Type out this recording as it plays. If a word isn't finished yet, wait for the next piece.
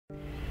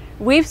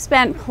We've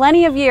spent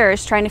plenty of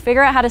years trying to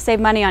figure out how to save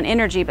money on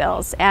energy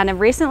bills and have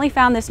recently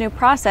found this new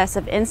process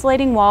of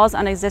insulating walls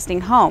on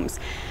existing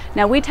homes.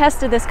 Now, we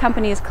tested this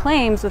company's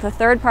claims with a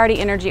third-party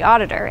energy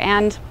auditor,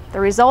 and the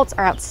results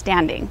are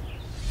outstanding.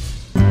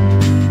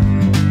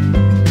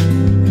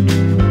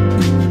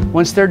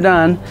 Once they're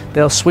done,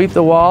 they'll sweep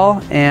the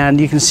wall, and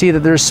you can see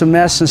that there's some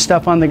mess and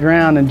stuff on the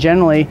ground, and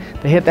generally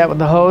they hit that with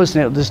the hose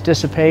and it'll just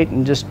dissipate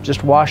and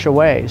just wash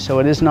away. So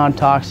it is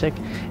non-toxic,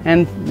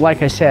 and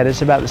like I said,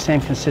 it's about the same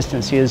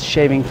consistency as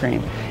shaving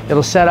cream.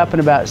 It'll set up in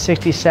about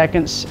 60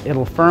 seconds,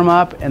 it'll firm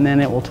up, and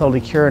then it will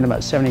totally cure in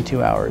about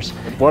 72 hours.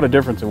 What a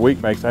difference a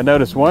week makes. I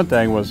noticed one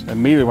thing was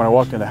immediately when I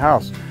walked in the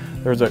house,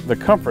 there's the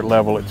comfort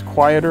level, it's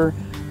quieter,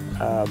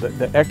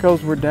 the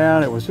echoes were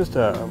down, it was just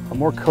a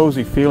more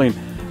cozy feeling.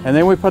 And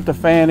then we put the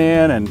fan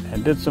in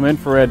and did some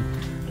infrared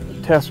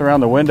tests around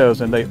the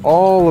windows, and they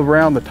all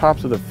around the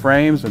tops of the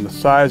frames and the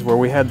sides where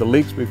we had the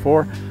leaks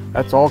before,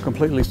 that's all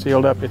completely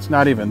sealed up. It's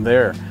not even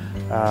there.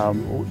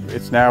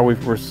 It's now we're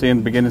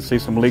beginning to see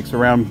some leaks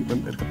around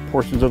the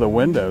portions of the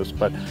windows,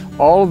 but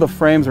all of the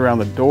frames around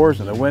the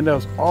doors and the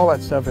windows, all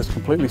that stuff is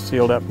completely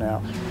sealed up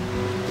now.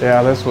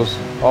 Yeah, this was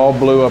all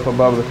blue up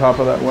above the top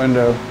of that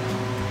window.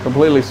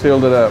 Completely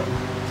sealed it up.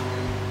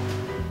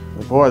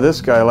 Boy,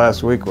 this guy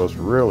last week was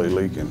really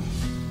leaking.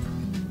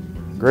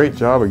 Great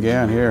job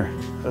again here.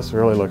 This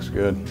really looks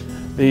good.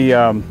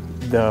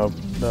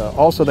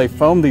 Also they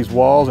foamed these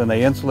walls and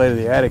they insulated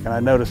the attic, and I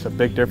noticed a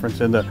big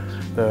difference in the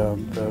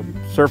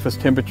surface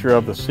temperature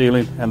of the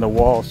ceiling and the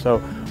walls. So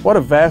what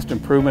a vast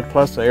improvement,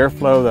 plus the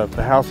airflow.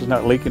 The house is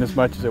not leaking as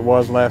much as it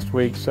was last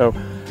week. So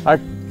I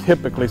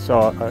typically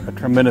saw a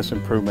tremendous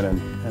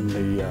improvement in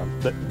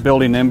the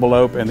building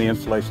envelope and the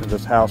insulation of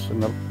this house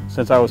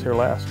since I was here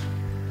last.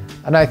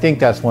 And I think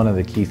that's one of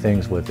the key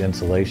things with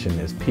insulation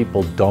is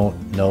people don't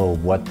know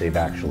what they've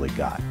actually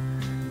got.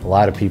 A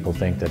lot of people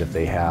think that if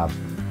they have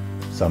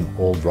some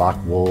old rock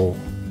wool,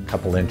 a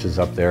couple inches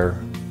up there,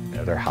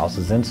 their house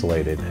is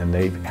insulated, and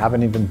they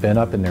haven't even been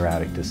up in their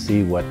attic to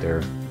see what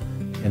their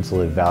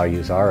insulative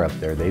values are up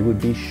there. They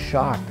would be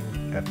shocked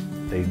if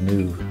they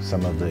knew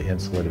some of the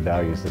insulative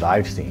values that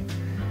I've seen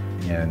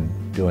in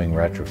doing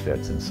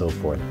retrofits and so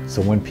forth.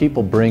 So when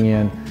people bring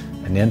in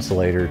an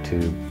insulator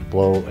to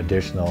blow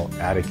additional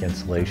attic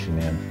insulation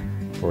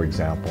in, for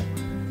example,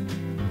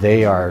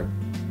 they are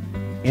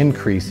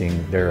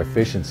increasing their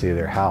efficiency of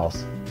their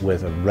house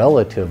with a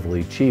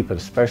relatively cheap,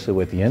 especially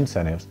with the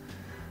incentives,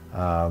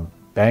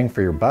 bang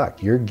for your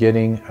buck. You're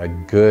getting a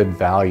good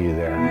value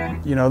there.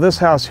 You know, this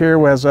house here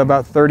was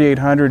about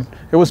 3,800.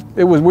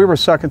 We were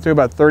sucking through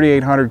about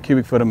 3,800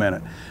 cubic foot a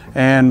minute.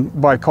 And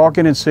by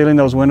caulking and sealing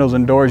those windows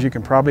and doors, you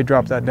can probably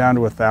drop that down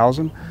to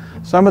 1,000.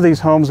 Some of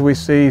these homes we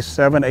see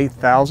 7,000,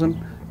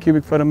 8,000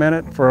 cubic foot a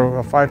minute for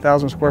a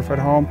 5,000 square foot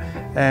home.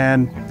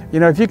 And you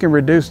know, if you can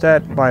reduce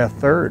that by a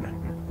third,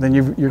 then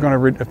you're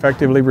going to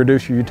effectively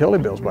reduce your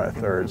utility bills by a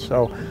third.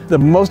 So the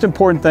most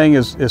important thing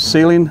is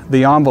sealing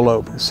the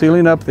envelope,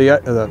 sealing up the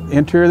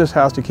interior of this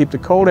house to keep the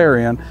cold air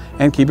in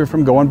and keep it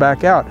from going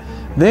back out.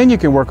 Then you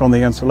can work on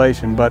the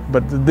insulation, but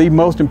the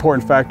most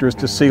important factor is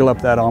to seal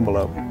up that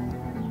envelope.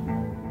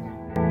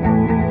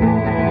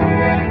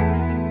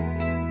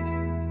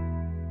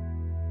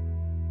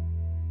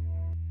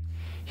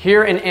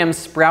 Here in M's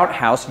Sprout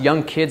House,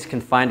 young kids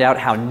can find out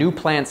how new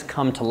plants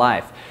come to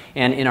life.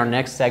 And in our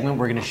next segment,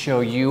 we're going to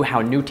show you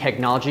how new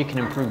technology can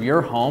improve your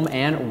home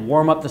and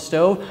warm up the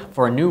stove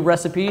for a new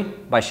recipe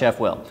by Chef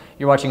Will.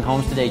 You're watching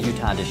Homes Today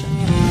Utah Edition.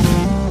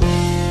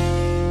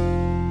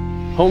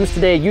 Homes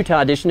Today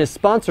Utah Edition is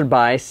sponsored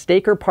by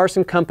Staker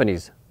Parson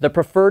Companies, the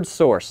preferred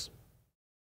source.